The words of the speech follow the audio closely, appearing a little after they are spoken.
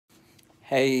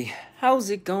Hey, how's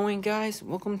it going, guys?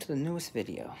 Welcome to the newest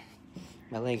video.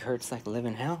 My leg hurts like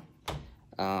living hell.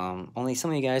 Only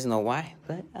some of you guys know why,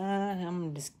 but I'm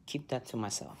gonna just keep that to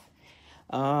myself.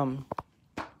 About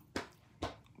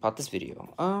this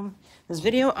video. I'm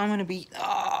gonna be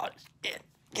shit,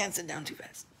 can't sit down too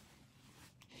fast.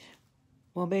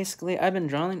 Well, basically, I've been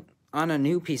drawing on a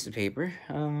new piece of paper.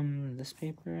 This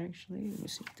paper actually. Let me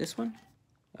see. This one.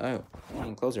 Oh, I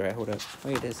can close her. Hold up.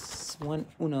 Wait, this one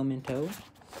uno momento.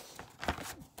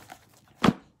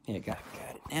 Yeah, got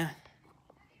it now.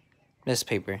 This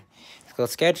paper. It's called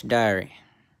Sketch Diary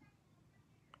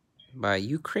by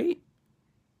Ucrate.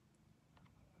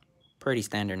 Pretty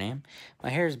standard name. My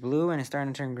hair is blue and it's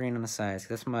starting to turn green on the sides.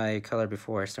 That's my color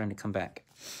before. It's starting to come back.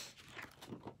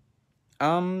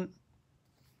 Let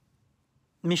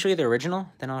me show you the original,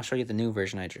 then I'll show you the new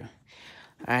version I drew.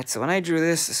 Alright, so when I drew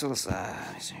this was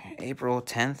April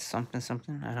 10th,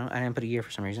 something. I didn't put a year for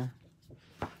some reason.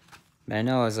 But I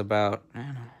know it was about, I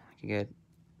don't know, like a good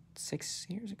 6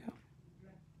 years ago.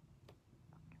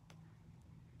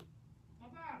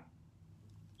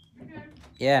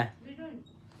 Yeah.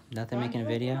 Nothing making a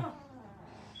video.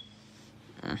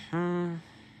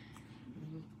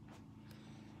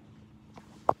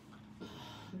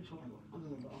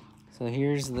 So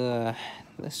here's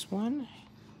this one.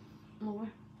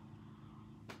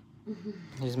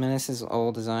 Here's Menace's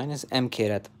old design. It's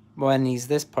M-Kid when he's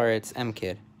this part, it's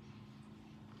M-Kid.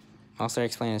 I'll start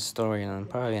explaining his story in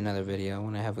probably another video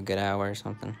when I have a good hour or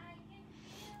something.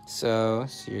 So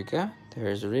here you go.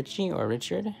 There's Richie or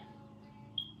Richard.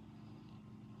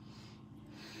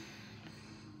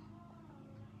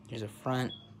 Here's a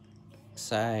front,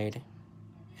 side,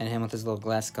 and him with his little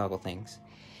glass goggle things.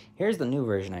 Here's the new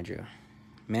version I drew.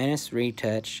 Menace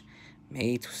retouch,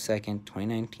 May 2nd,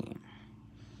 2019.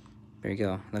 There you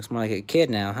go. Looks more like a kid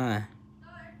now, huh?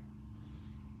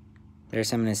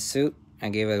 There's him in his suit. I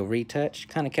gave it a retouch.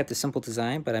 Kind of kept a simple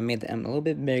design, but I made the M a little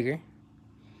bit bigger.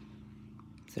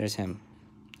 There's him.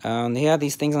 They have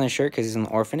these things on his shirt because he's in the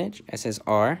orphanage. It says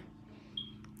R.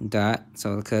 Dot.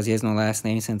 So because he has no last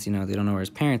name, since they don't know where his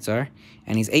parents are,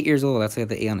 and he's 8 years old. That's why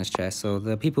the A on his chest. So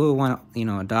the people who want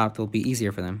to adopt will be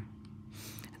easier for them.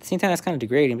 At the same time, that's kind of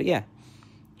degrading, but yeah.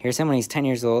 Here's him when he's 10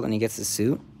 years old and he gets the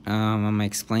suit. I'm gonna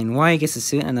explain why he gets the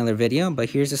suit in another video, but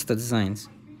here's just the designs.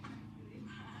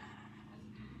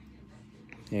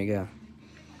 There you go.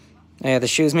 Yeah, the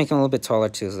shoes make him a little bit taller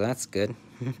too, so that's good.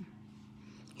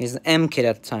 He's the M-Kid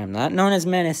at the time, not known as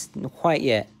Menace quite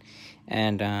yet.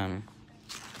 And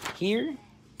here,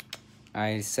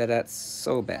 I said that's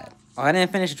so bad. Oh, I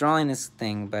didn't finish drawing this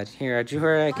thing, but here I drew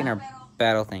her like in her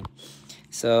battle thing.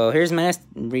 So here's Menace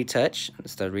retouch.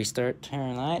 It's the restart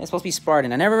turn line. It's supposed to be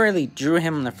Spartan. I never really drew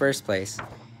him in the first place,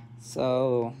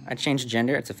 so I changed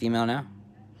gender. It's a female now.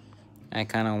 I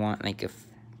kind of want like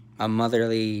a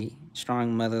motherly,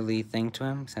 strong motherly thing to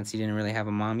him since he didn't really have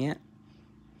a mom yet.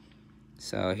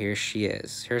 So here she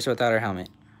is. Here's her without her helmet.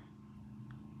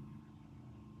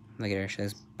 Look at her. She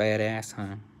has badass,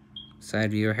 huh?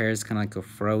 Side view. Her hair is kind of like a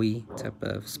fro-y type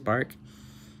of spark.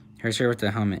 Here's her with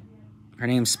the helmet. Her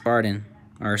name's Spartan.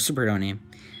 Or superhero name.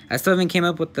 I still haven't came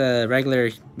up with the regular,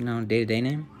 day-to-day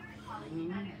name.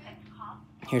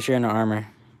 Here's her in her armor.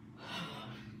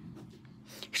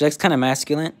 She looks kind of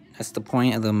masculine. That's the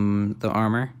point of the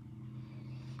armor.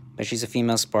 But she's a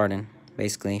female Spartan,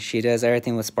 basically. She does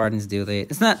everything what Spartans do.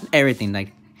 It's not everything,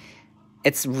 like,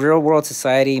 it's real-world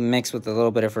society mixed with a little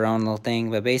bit of her own little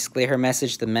thing. But basically, her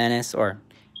message, the Menace, or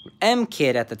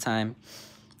M-Kid at the time.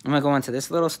 I'm going to go into this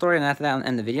little story, and after that, I'll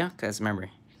end the video. Because remember,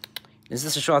 this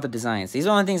is to show off the designs. These are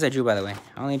the only things I drew, by the way.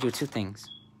 I only drew 2 things.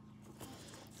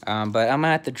 But I'm going to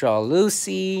have to draw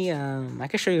Lucy. I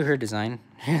can show you her design.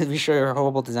 Let me show you her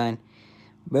horrible design.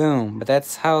 Boom. But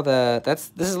that's how this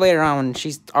is later on when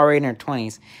she's already in her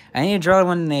 20s. I need to draw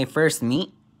when they first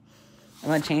meet. I'm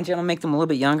going to change it. I'm going to make them a little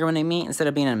bit younger when they meet. Instead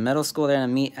of being in middle school, they're going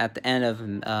to meet at the end of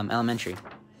elementary.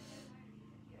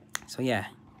 So, yeah.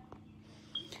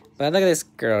 But look at this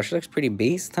girl. She looks pretty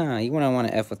beast, huh? You wouldn't want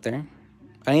to F with her.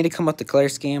 I need to come up with the color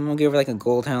scheme. I'm going to give her like a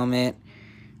gold helmet.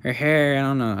 Her hair, I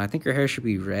don't know. I think her hair should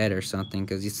be red or something.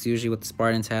 Because it's usually what the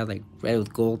Spartans have, like red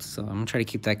with gold. So I'm going to try to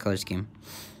keep that color scheme.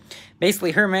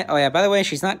 Basically, oh yeah, by the way,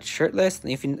 she's not shirtless.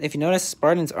 If you notice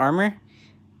Spartan's armor,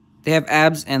 they have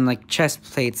abs and like chest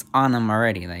plates on them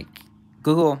already. Like,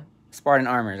 Google Spartan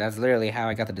armor. That's literally how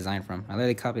I got the design from. I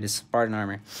literally copied his Spartan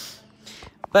armor.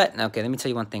 But, okay, let me tell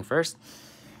you one thing first.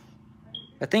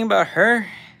 The thing about her,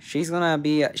 she's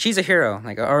a hero,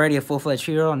 like already a full-fledged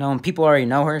hero. People already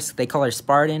know her, so they call her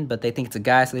Spartan, but they think it's a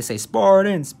guy, so they say,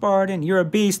 Spartan, you're a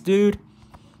beast, dude.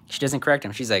 She doesn't correct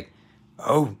him. She's like,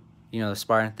 oh, the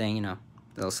Spartan thing,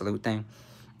 the little salute thing.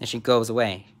 And she goes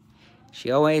away.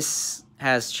 She's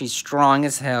strong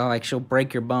as hell. Like, she'll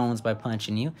break your bones by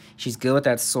punching you. She's good with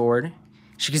that sword.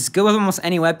 She's good with almost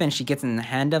any weapon she gets in the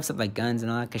hand of, stuff like guns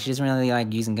and all that, because she doesn't really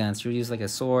like using guns. She'll use like a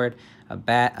sword, a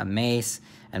bat, a mace,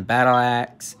 and battle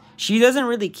axe. She doesn't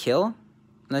really kill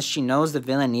unless she knows the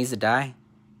villain needs to die.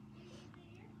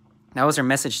 That was her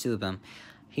message to them.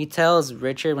 He tells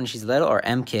Richard when she's little, or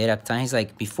M-Kid at the time, he's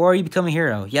like, before you become a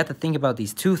hero, you have to think about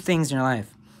these 2 things in your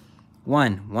life.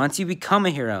 1, once you become a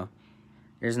hero,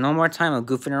 there's no more time of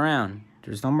goofing around.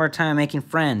 There's no more time of making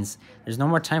friends. There's no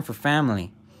more time for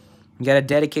family. You gotta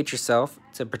dedicate yourself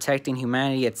to protecting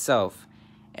humanity itself.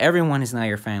 Everyone is now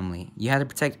your family. You have to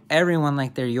protect everyone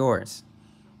like they're yours.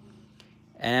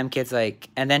 And M-Kid's like,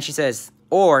 and then she says,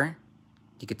 or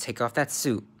you could take off that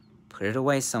suit, put it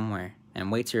away somewhere,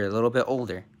 and wait till you're a little bit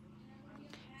older.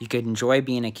 You could enjoy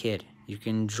being a kid. You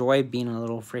can enjoy being a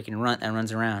little freaking runt that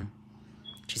runs around.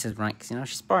 She says, right, because, you know,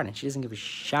 she's Spartan. She doesn't give a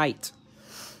shite.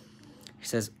 She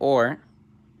says, or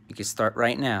you can start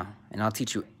right now, and I'll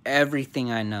teach you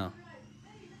everything I know.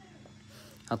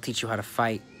 I'll teach you how to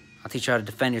fight. I'll teach you how to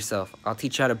defend yourself. I'll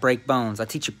teach you how to break bones. I'll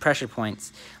teach you pressure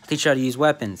points. I'll teach you how to use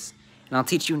weapons. And I'll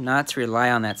teach you not to rely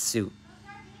on that suit.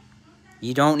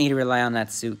 You don't need to rely on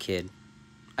that suit, kid.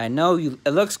 I know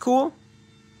it looks cool.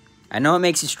 I know it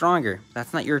makes you stronger.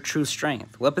 That's not your true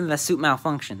strength. What if that suit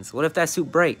malfunctions? What if that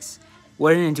suit breaks?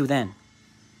 What are you going to do then?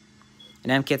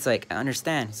 And M-Kid's like, I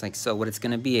understand. He's like, so what it's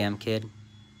going to be, M-Kid?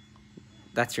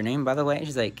 That's your name, by the way?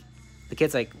 She's like, the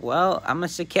kid's like, well, I'm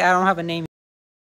just a kid. I don't have a name